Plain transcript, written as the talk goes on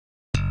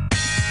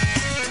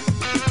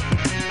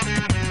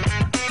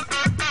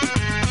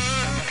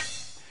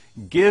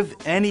Give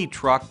any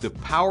truck the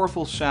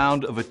powerful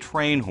sound of a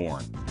train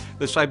horn.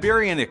 The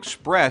Siberian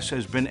Express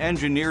has been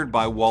engineered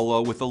by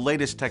Wolo with the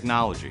latest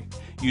technology,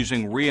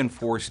 using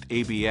reinforced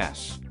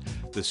ABS.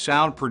 The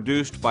sound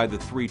produced by the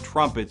three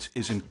trumpets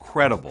is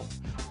incredible,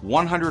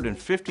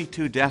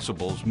 152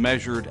 decibels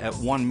measured at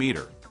 1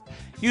 meter.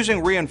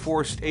 Using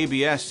reinforced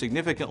ABS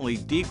significantly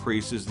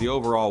decreases the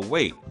overall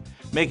weight,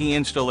 making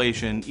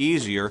installation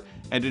easier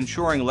and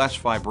ensuring less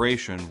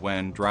vibration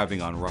when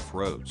driving on rough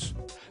roads.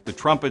 The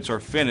trumpets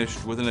are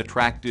finished with an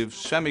attractive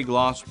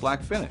semi-gloss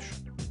black finish.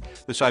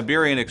 The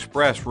Siberian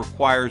Express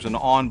requires an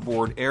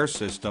onboard air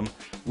system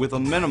with a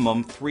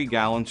minimum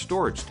 3-gallon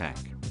storage tank.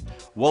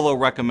 Wolo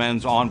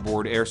recommends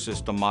onboard air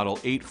system model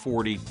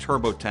 840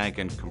 turbo tank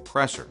and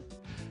compressor.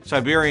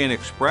 Siberian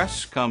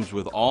Express comes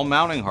with all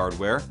mounting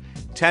hardware,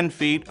 10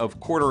 feet of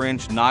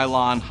 1/4-inch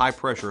nylon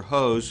high-pressure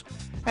hose,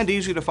 and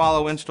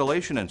easy-to-follow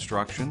installation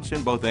instructions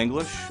in both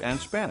English and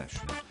Spanish.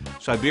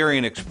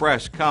 Siberian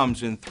Express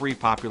comes in 3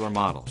 popular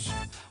models.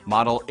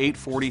 Model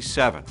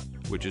 847,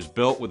 which is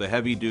built with a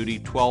heavy-duty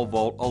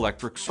 12-volt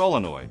electric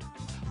solenoid.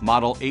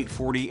 Model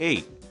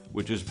 848,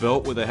 which is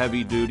built with a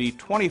heavy-duty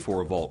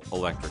 24-volt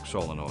electric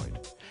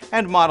solenoid.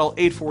 And Model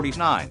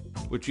 849,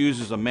 which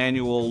uses a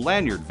manual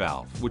lanyard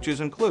valve, which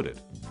is included.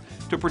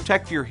 To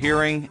protect your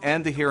hearing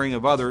and the hearing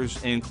of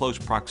others in close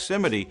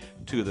proximity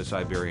to the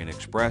Siberian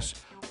Express,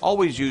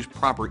 always use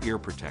proper ear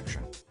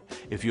protection.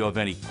 If you have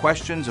any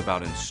questions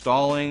about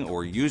installing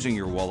or using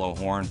your Wolo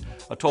horn,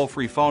 a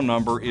toll-free phone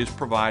number is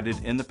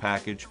provided in the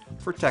package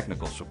for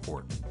technical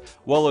support.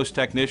 Wolo's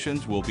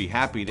technicians will be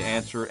happy to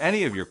answer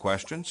any of your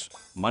questions,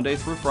 Monday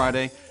through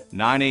Friday,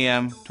 9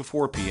 a.m. to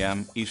 4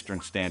 p.m. Eastern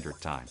Standard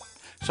Time.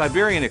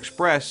 Siberian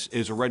Express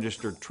is a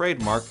registered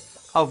trademark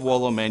of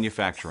Wolo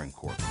Manufacturing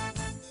Corp.